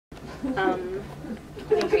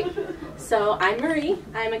Okay, great. So I'm Marie.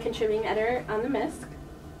 I'm a contributing editor on the Misc.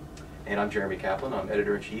 And I'm Jeremy Kaplan. I'm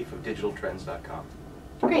editor-in-chief of digitaltrends.com.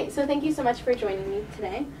 Great. So thank you so much for joining me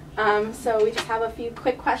today. So we just have a few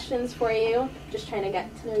quick questions for you. Just trying to get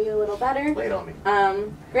to know you a little better. Lay it on me.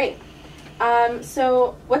 Great.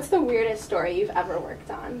 So what's the weirdest story you've ever worked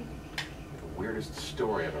on? The weirdest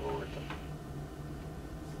story I've ever worked on.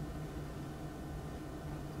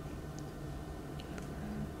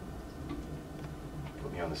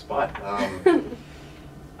 Put me on the spot. I'm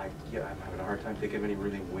having a hard time thinking of any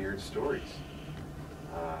really weird stories.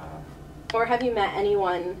 Or have you met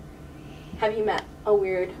anyone? Have you met a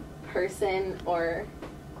weird person, or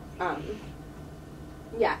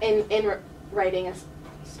in writing a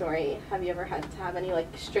story, have you ever had to have any like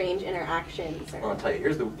strange interactions? Or Well, I'll tell you.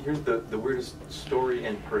 Here's the weirdest story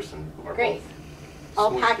and person. Great.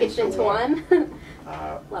 All packaged into one.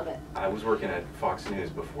 Love it. I was working at Fox News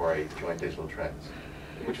before I joined Digital Trends,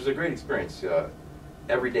 which was a great experience.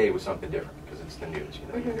 Every day was something different because it's the news. You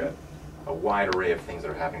know, you've got a wide array of things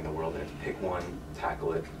that are happening in the world, and it's pick one,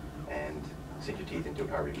 tackle it, and sink your teeth into it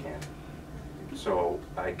however you can. So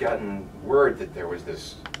I'd gotten word that there was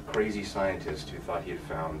this crazy scientist who thought he had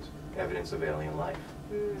found evidence of alien life.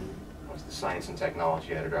 I was the science and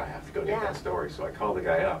technology editor. I have to go get that story. So I called the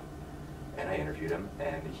guy up, and I interviewed him,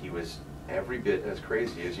 and he was every bit as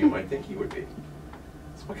crazy as you might think he would be.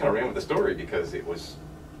 So I kind of ran with the story because it was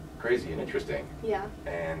crazy and interesting. Yeah.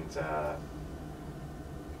 And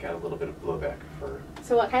got a little bit of blowback for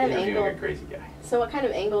interviewing a crazy guy. So what kind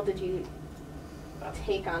of angle did you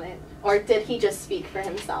take on it? Or did he just speak for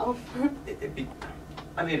himself?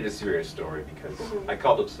 I made it a serious story because I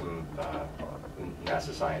called up some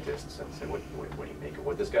NASA scientists and said, what do you make of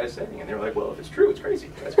what this guy's saying? And they were like, well, if it's true, it's crazy.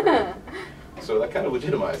 That's crazy. So that kind of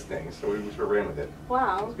legitimized things, so we sort of ran with it.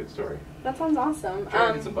 Wow. It was a good story. That sounds awesome. Trying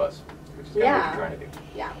to get some buzz, which is kind of what you're trying to do.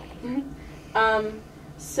 Yeah.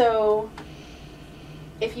 So,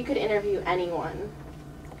 if you could interview anyone,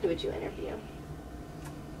 who would you interview?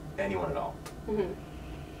 Anyone at all.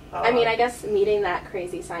 I mean, I guess meeting that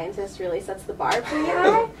crazy scientist really sets the bar pretty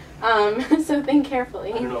high. So think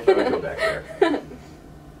carefully. I don't know if I would go back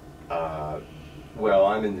there. Well,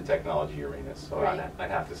 I'm in the technology arena, so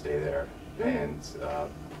I'd have to stay there. And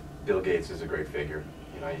Bill Gates is a great figure.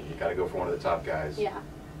 You know, you got to go for one of the top guys. Yeah.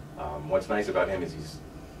 What's nice about him is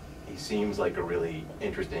he seems like a really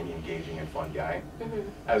interesting, engaging, and fun guy,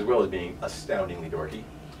 as well as being astoundingly dorky.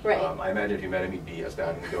 Right. I imagine if you met him, he'd be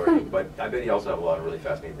astoundingly dorky, but I bet he also have a lot of really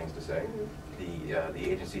fascinating things to say. The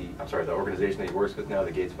organization that he works with now,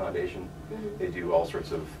 the Gates Foundation, they do all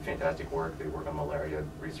sorts of fantastic work. They work on malaria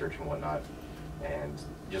research and whatnot, and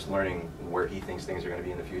just learning where he thinks things are going to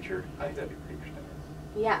be in the future, I think that'd be pretty interesting.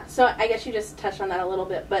 Yeah, so I guess you just touched on that a little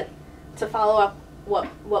bit, but to follow up,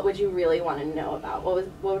 what would you really want to know about? What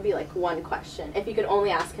would be like one question? If you could only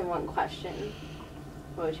ask him one question,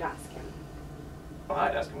 what would you ask him? Well,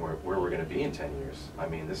 I'd ask him where we're going to be in 10 years. I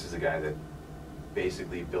mean, this is a guy that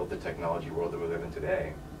basically built the technology world that we live in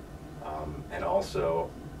today. And also,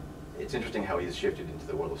 it's interesting how he's shifted into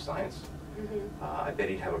the world of science. I bet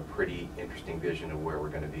he'd have a pretty interesting vision of where we're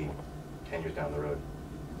going to be 10 years down the road.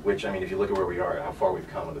 Which, I mean, if you look at where we are, how far we've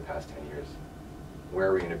come in the past 10 years, where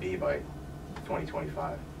are we going to be by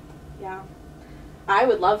 2025? Yeah. I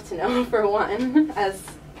would love to know, for one, as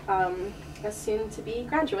a soon-to-be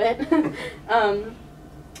graduate.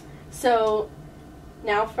 So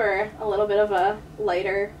now for a little bit of a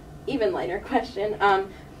even lighter question.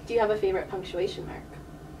 Do you have a favorite punctuation mark?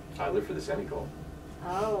 I live for the semicolon.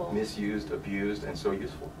 Oh. Misused, abused, and so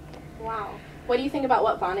useful. Wow. What do you think about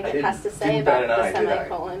what Vonnegut has to say about the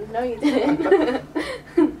semicolon? No, you didn't.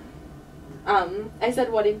 I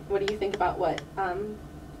said, what do you think about what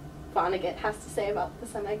Vonnegut has to say about the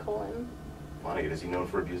semicolon? Vonnegut, is he known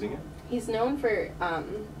for abusing it? He's known for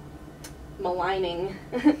maligning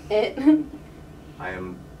it. I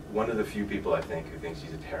am one of the few people, I think, who thinks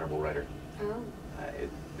he's a terrible writer. Oh.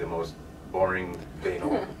 The most boring,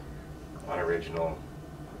 banal, unoriginal.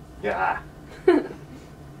 Yeah.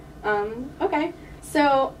 Okay,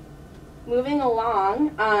 so moving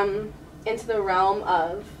along into the realm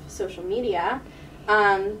of social media,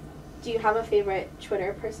 do you have a favorite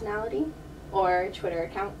Twitter personality or Twitter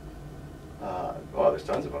account? Well, there's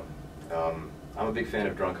tons of them. I'm a big fan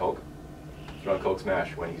of Drunk Hulk. Drunk Hulk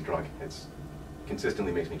Smash when he's drunk. It's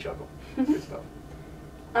consistently makes me chuckle. Good stuff.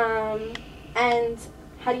 And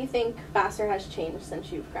how do you think Vassar has changed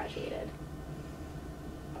since you've graduated?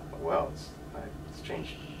 Well, it's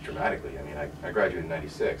changed dramatically. I mean, I graduated in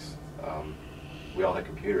 '96. We all had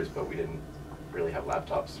computers, but we didn't really have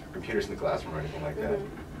laptops, or computers in the classroom or anything like that.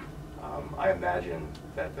 I imagine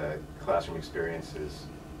that the classroom experience is,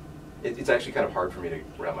 it's actually kind of hard for me to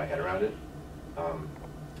wrap my head around it.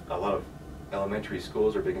 A lot of elementary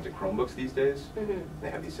schools are big into Chromebooks these days. They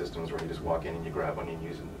have these systems where you just walk in and you grab one and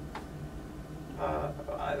use it.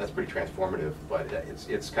 That's pretty transformative, but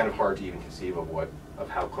it's kind of hard to even conceive of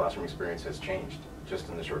how classroom experience has changed just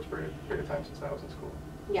in the short period of time since I was in school.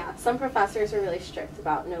 Yeah, some professors are really strict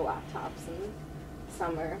about no laptops, and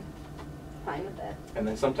some are fine with it. And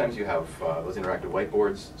then sometimes you have those interactive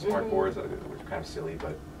whiteboards, smart boards, which are kind of silly,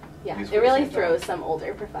 but yeah, it really throws some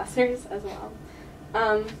older professors as well.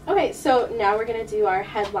 Okay, so now we're going to do our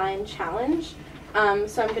headline challenge.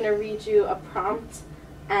 So I'm going to read you a prompt,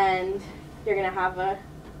 and you're going to have a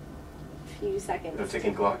few seconds. No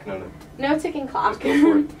ticking clock? No. No ticking clock. Just go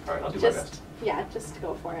for it. All right, I'll do my best. Yeah, just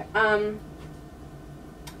go for it.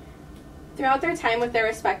 Throughout their time with their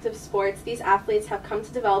respective sports, these athletes have come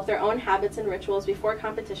to develop their own habits and rituals before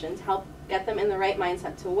competition to help get them in the right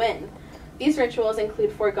mindset to win. These rituals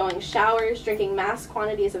include foregoing showers, drinking mass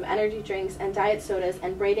quantities of energy drinks and diet sodas,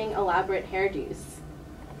 and braiding elaborate hairdos.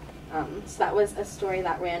 So that was a story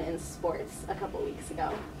that ran in sports a couple weeks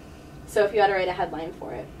ago. So if you had to write a headline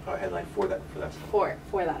for it. A headline for that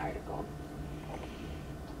For that article.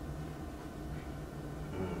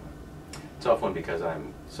 Tough one because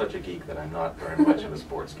I'm such a geek that I'm not very much of a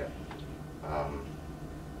sports guy.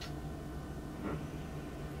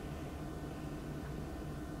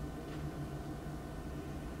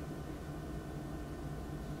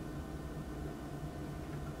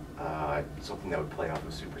 Something that would play off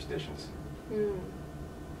of superstitions. I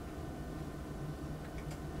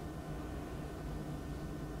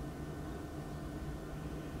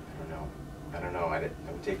don't know. It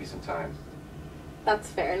would take me some time. That's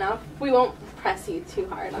fair enough. We won't press you too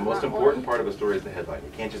hard on that one. The most important part of a story is the headline.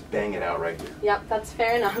 You can't just bang it out right here. Yep, that's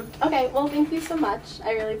fair enough. Okay, well, thank you so much.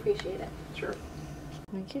 I really appreciate it. Sure.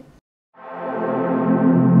 Thank you.